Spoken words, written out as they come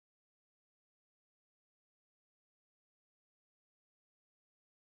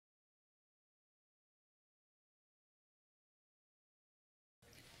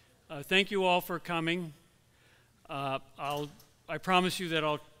Thank you all for coming. I promise you that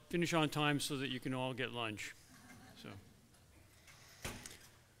I'll finish on time so that you can all get lunch.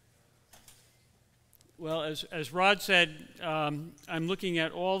 Well, as Rod said, I'm looking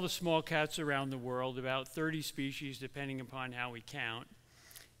at all the small cats around the world, about 30 species depending upon how we count.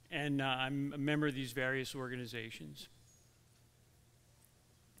 And I'm a member of these various organizations.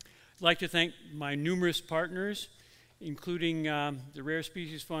 I'd like to thank my numerous partners, including the Rare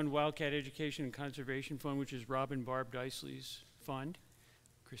Species Fund, Wildcat Education and Conservation Fund, which is Rob and Barb Dicely's fund,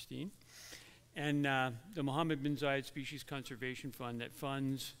 Christine, and the Mohammed bin Zayed Species Conservation Fund that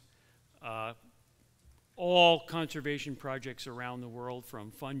funds all conservation projects around the world,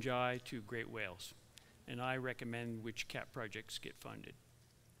 from fungi to great whales. And I recommend which cat projects get funded.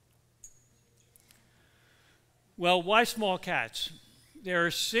 Well, why small cats? There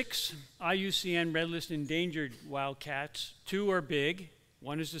are 6 IUCN Red List endangered wild cats. 2 are big.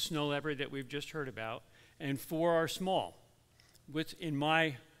 1 is the snow leopard that we've just heard about, and 4 are small. Which, in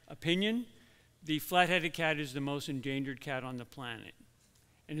my opinion, the flat-headed cat is the most endangered cat on the planet.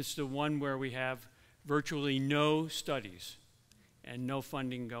 And it's the one where we have virtually no studies and no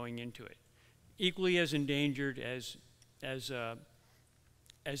funding going into it. Equally as endangered as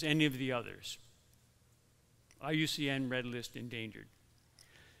any of the others. IUCN Red List endangered.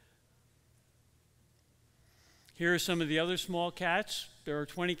 Here are some of the other small cats. There are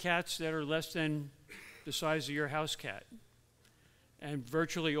 20 cats that are less than the size of your house cat. And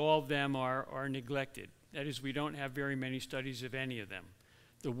virtually all of them are neglected. That is, we don't have very many studies of any of them.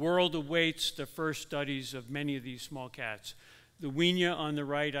 The world awaits the first studies of many of these small cats. The Huina on the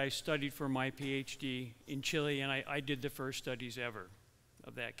right, I studied for my PhD in Chile, and I did the first studies ever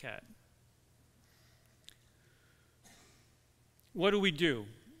of that cat. What do?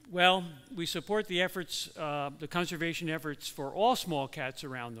 Well, we support the efforts, the conservation efforts for all small cats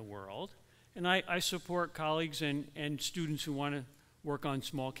around the world, and I support colleagues and students who want to work on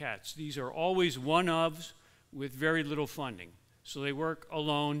small cats. These are always one-ofs with very little funding. So they work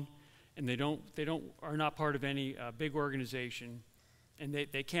alone, and they are not part of any big organization, and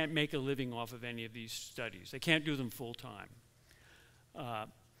they can't make a living off of any of these studies. They can't do them full-time.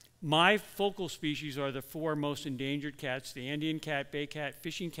 My focal species are the 4 most endangered cats: the Andean cat, bay cat,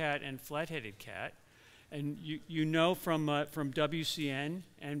 fishing cat, and flat-headed cat. And you know from WCN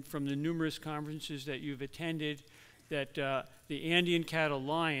and from the numerous conferences that you've attended that the Andean Cat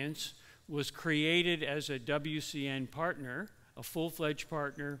Alliance was created as a WCN partner, a full-fledged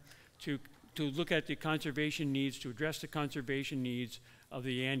partner, to look at the conservation needs, to address the conservation needs of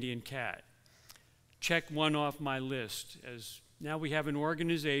the Andean cat. Check one off my list, as now we have an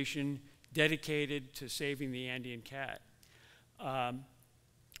organization dedicated to saving the Andean cat.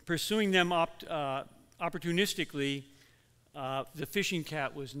 Pursuing them opportunistically, the fishing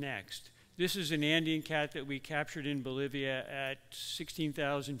cat was next. This is an Andean cat that we captured in Bolivia at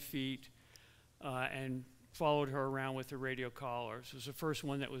 16,000 feet and followed her around with a radio collar. This was the first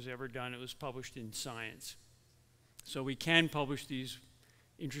one that was ever done. It was published in Science. So we can publish these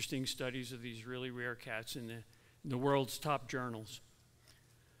interesting studies of these really rare cats in the world's top journals.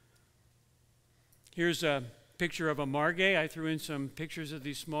 Here's a picture of a margay. I threw in some pictures of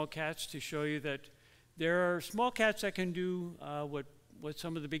these small cats to show you that there are small cats that can do what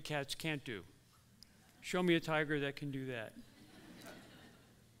some of the big cats can't do. Show me a tiger that can do that.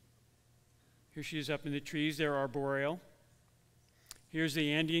 Here she is up in the trees. They're arboreal. Here's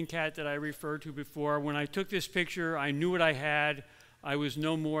the Andean cat that I referred to before. When I took this picture, I knew what I had. I was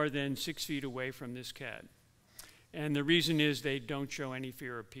no more than 6 feet away from this cat. And the reason is they don't show any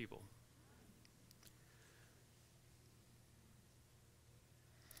fear of people.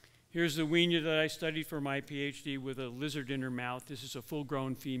 Here's the Huina that I studied for my PhD with a lizard in her mouth. This is a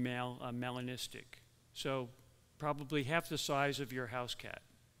full-grown female, melanistic. So probably half the size of your house cat.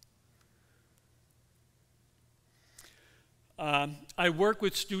 I work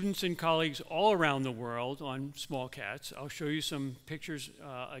with students and colleagues all around the world on small cats. I'll show you some pictures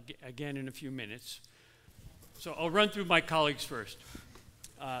again in a few minutes. So I'll run through my colleagues first.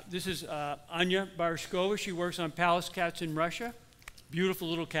 This is Anya Barashkova. She works on Pallas cats in Russia. Beautiful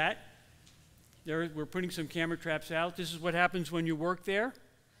little cat. We're putting some camera traps out. This is what happens when you work there.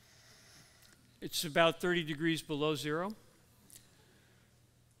 It's about 30 degrees below zero.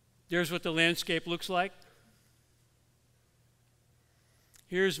 There's what the landscape looks like.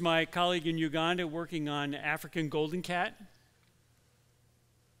 Here's my colleague in Uganda working on African golden cat.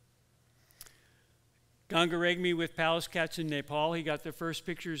 Gangaregmi with Pallas cats in Nepal. He got the first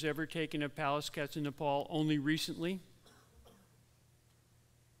pictures ever taken of Pallas cats in Nepal only recently.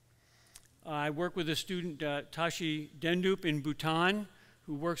 I work with a student, Tashi Dendup, in Bhutan,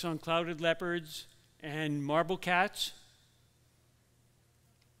 who works on clouded leopards and marble cats.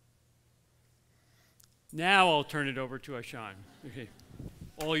 Now I'll turn it over to Ashan. Okay,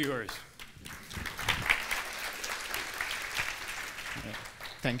 all yours.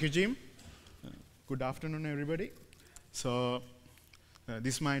 Thank you, Jim. Good afternoon, everybody. So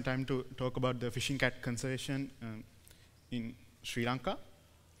this is my time to talk about the fishing cat conservation in Sri Lanka.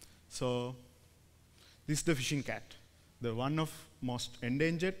 So this is the fishing cat, the one of most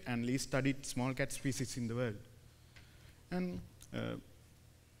endangered and least studied small cat species in the world. And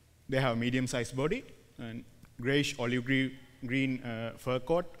they have a medium-sized body and grayish olive green fur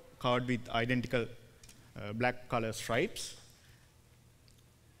coat covered with identical black color stripes,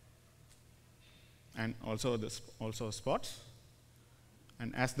 and also spots.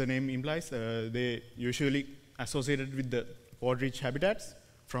 And as the name implies, they usually associated with the water-rich habitats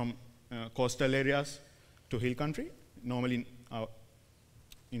from coastal areas to hill country, normally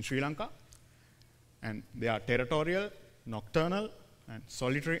in Sri Lanka. And they are territorial, nocturnal, and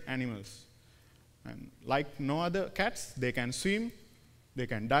solitary animals. And like no other cats, they can swim, they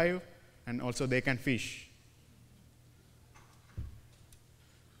can dive, and also they can fish.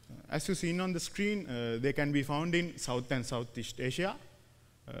 As you seen on the screen, they can be found in South and Southeast Asia,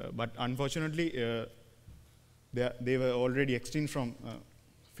 but unfortunately, they were already extinct from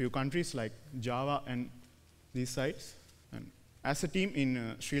few countries like Java and these sites. And as a team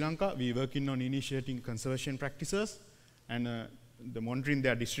in Sri Lanka, we working on initiating conservation practices and the monitoring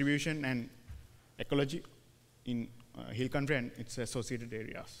their distribution and ecology in hill country and its associated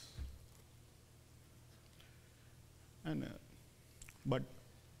areas. And but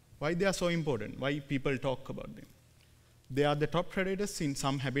why they are so important? Why people talk about them? They are the top predators in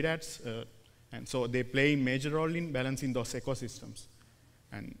some habitats, and so they play a major role in balancing those ecosystems.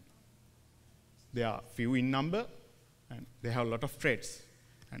 And they are few in number, and they have a lot of traits.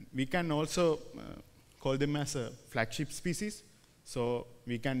 And we can also call them as a flagship species, so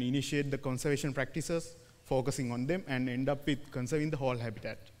we can initiate the conservation practices focusing on them and end up with conserving the whole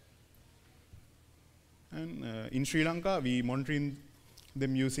habitat. And in Sri Lanka, we monitoring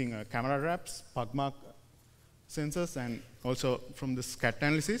them using camera traps, pug mark sensors, and also from the scat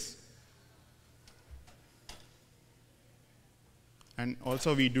analysis. And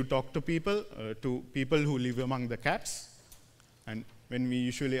also we do talk to people who live among the cats. And when we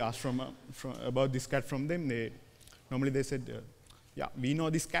usually ask about this cat from them, normally they said, yeah, we know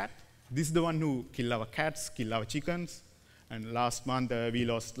this cat. This is the one who kill our cats, kill our chickens. And last month we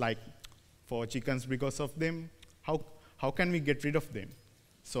lost like 4 chickens because of them. How can we get rid of them?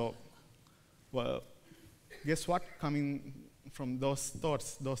 So, well, guess what coming from those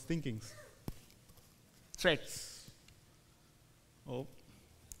thoughts, those thinkings? Threats. Oh.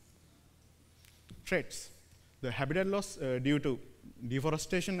 Threats. The habitat loss due to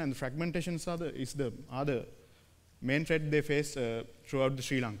deforestation and fragmentation is the other main threat they face throughout the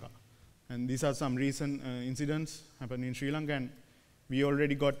Sri Lanka. And these are some recent incidents happened in Sri Lanka, and we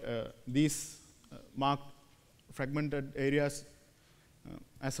already got these marked fragmented areas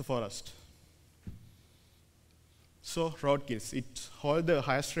as a forest. So road kills. It holds the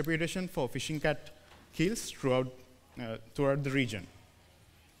highest reputation for fishing cat kills throughout the region.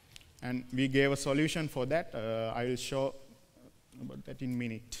 And we gave a solution for that. I will show about that in a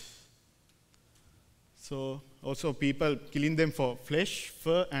minute. So also people killing them for flesh,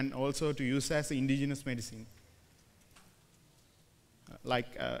 fur, and also to use as indigenous medicine, like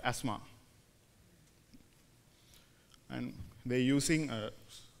asthma. And they're using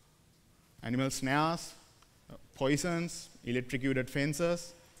animal snares, poisons, electrocuted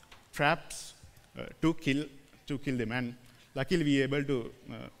fences, traps to kill them. And luckily we were able to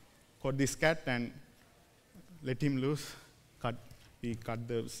caught this cat and let him loose. We cut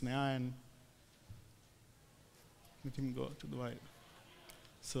the snare and let him go to the wild.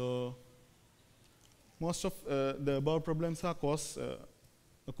 So most of the above problems are caused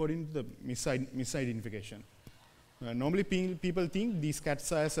according to the misidentification. Normally people think these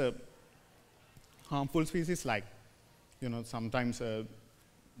cats are as a harmful species, like sometimes the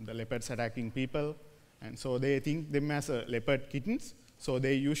leopards attacking people, and so they think them as leopard kittens, so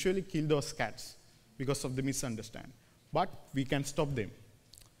they usually kill those cats because of the misunderstanding. But we can stop them.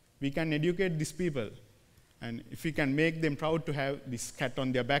 We can educate these people, and if we can make them proud to have this cat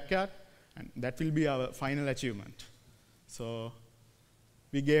on their backyard, and that will be our final achievement. So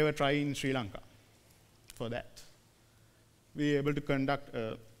we gave a try in Sri Lanka for that. We were able to conduct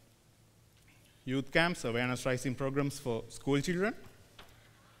youth camps, awareness raising programs for school children,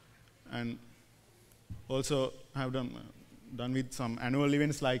 and also have done with some annual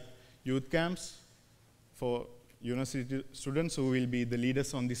events like youth camps for university students who will be the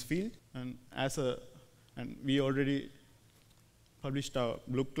leaders on this field. And we already published a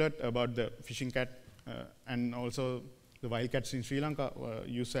booklet about the fishing cat and also the wild cats in Sri Lanka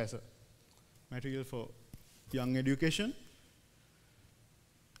used as a material for young education.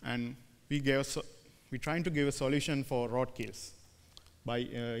 And we're trying to give a solution for rod kills by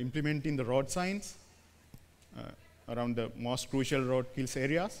implementing the rod signs around the most crucial rod kills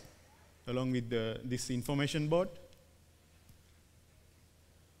areas, along with this information board.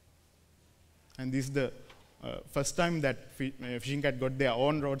 And this is the first time that fishing cat got their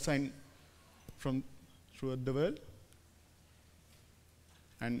own road sign from throughout the world.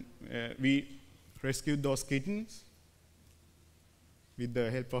 And we rescued those kittens with the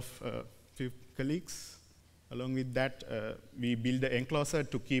help of a few colleagues. Along with that, we built an enclosure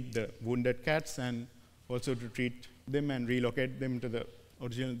to keep the wounded cats and also to treat them and relocate them to their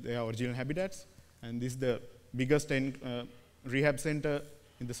original habitats. And this is the biggest rehab center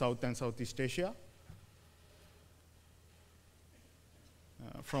in the South and Southeast Asia.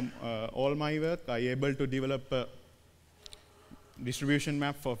 From all my work, I able to develop a distribution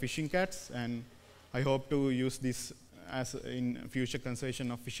map for fishing cats, and I hope to use this as in future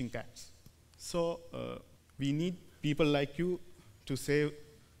conservation of fishing cats. So we need people like you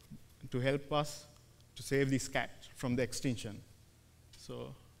to help us to save this cat from the extinction.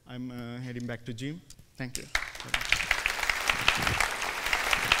 So I'm heading back to Jim. Thank you.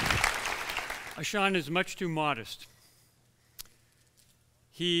 Ashan is much too modest.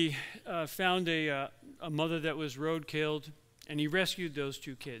 He found a mother that was road killed, and he rescued those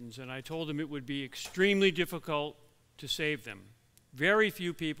two kittens. And I told him it would be extremely difficult to save them. Very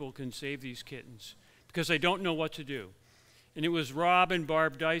few people can save these kittens because they don't know what to do. And it was Rob and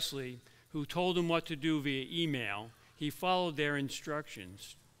Barb Dicely who told him what to do via email. He followed their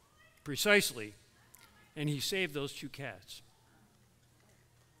instructions precisely, and he saved those two cats.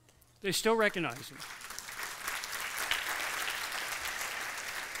 They still recognize him.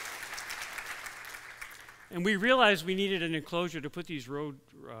 And we realized we needed an enclosure to put these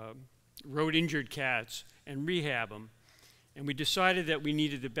road-injured cats and rehab them. And we decided that we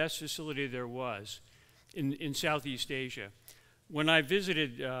needed the best facility there was in Southeast Asia. When I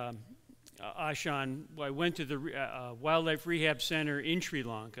visited Ashan, I went to the Wildlife Rehab Center in Sri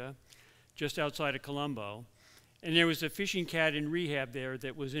Lanka, just outside of Colombo. And there was a fishing cat in rehab there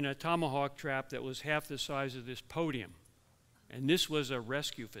that was in a tomahawk trap that was half the size of this podium. And this was a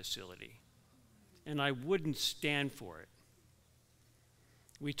rescue facility. And I wouldn't stand for it.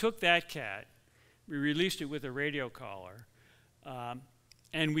 We took that cat, we released it with a radio collar,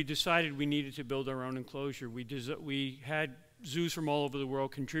 and we decided we needed to build our own enclosure. We had zoos from all over the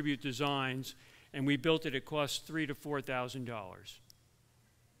world contribute designs, and we built it. It cost $3,000 to $4,000.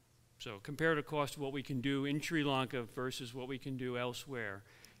 So compare the cost of what we can do in Sri Lanka versus what we can do elsewhere.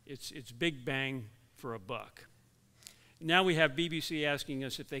 It's big bang for a buck. Now we have BBC asking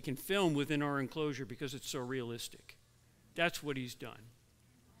us if they can film within our enclosure because it's so realistic. That's what he's done.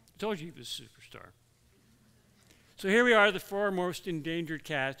 I told you he was a superstar. So here we are, the four most endangered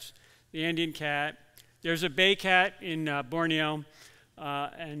cats. The Andean cat. There's a bay cat in Borneo,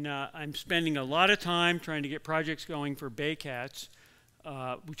 and I'm spending a lot of time trying to get projects going for bay cats,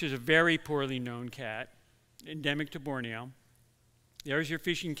 which is a very poorly known cat, endemic to Borneo. There's your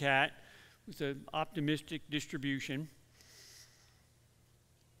fishing cat with an optimistic distribution.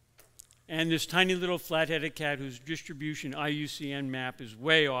 And this tiny little flat-headed cat whose distribution IUCN map is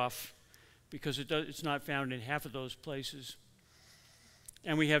way off because it's not found in half of those places.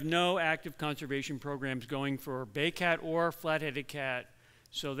 And we have no active conservation programs going for bay cat or flat-headed cat.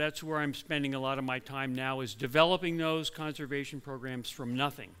 So that's where I'm spending a lot of my time now, is developing those conservation programs from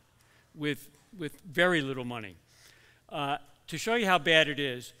nothing with very little money. To show you how bad it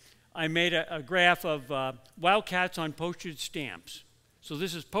is, I made a graph of wild cats on postage stamps. So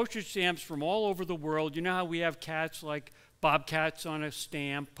this is postage stamps from all over the world. You know how we have cats like bobcats on a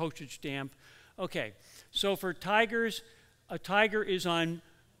stamp, postage stamp? Okay, so for tigers, a tiger is on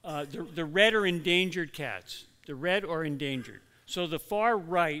the red or endangered cats. The red are endangered. So the far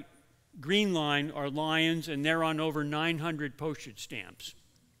right green line are lions, and they're on over 900 postage stamps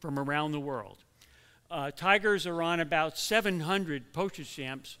from around the world. Tigers are on about 700 postage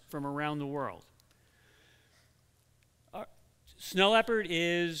stamps from around the world. Snow leopard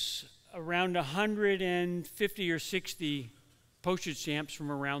is around 150 or 60 postage stamps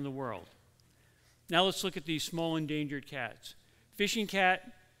from around the world. Now let's look at these small endangered cats. Fishing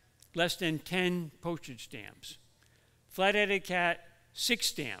cat, less than 10 postage stamps. Flat-headed cat, 6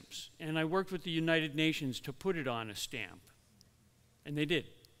 stamps. And I worked with the United Nations to put it on a stamp. And they did.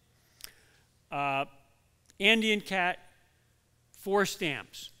 Andean cat, 4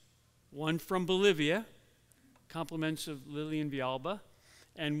 stamps. One from Bolivia, compliments of Lillian Villalba,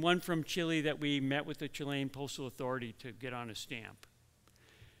 and one from Chile that we met with the Chilean Postal Authority to get on a stamp.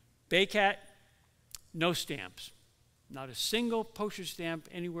 Bay cat, no stamps. Not a single postage stamp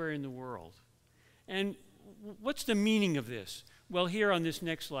anywhere in the world. And what's the meaning of this? Well, here on this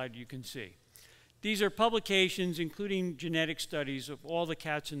next slide you can see. These are publications, including genetic studies of all the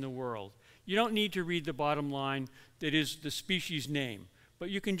cats in the world. You don't need to read the bottom line that is the species name, but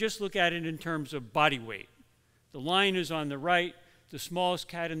you can just look at it in terms of body weight. The line is on the right, the smallest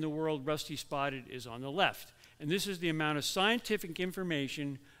cat in the world, rusty spotted, is on the left. And this is the amount of scientific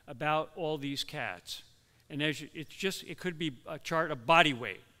information about all these cats. And it could be a chart of body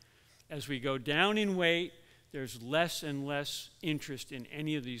weight. As we go down in weight, there's less and less interest in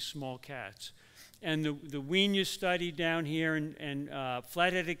any of these small cats. And the Weenia study down here and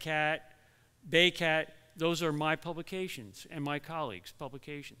flat-headed cat, bay cat, those are my publications and my colleagues'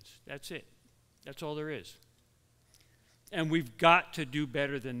 publications. That's it. That's all there is. And we've got to do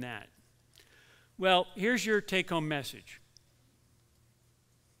better than that. Well, here's your take-home message.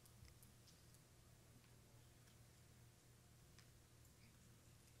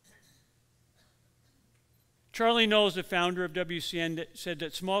 Charlie Knowles, the founder of WCN, said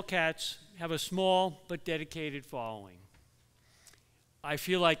that small cats have a small but dedicated following. I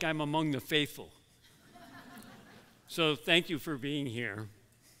feel like I'm among the faithful. So thank you for being here.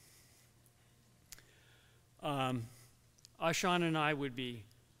 Ashan and I would be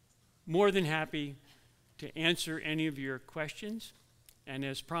more than happy to answer any of your questions. And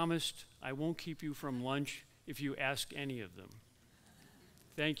as promised, I won't keep you from lunch if you ask any of them.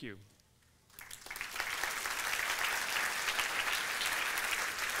 Thank you.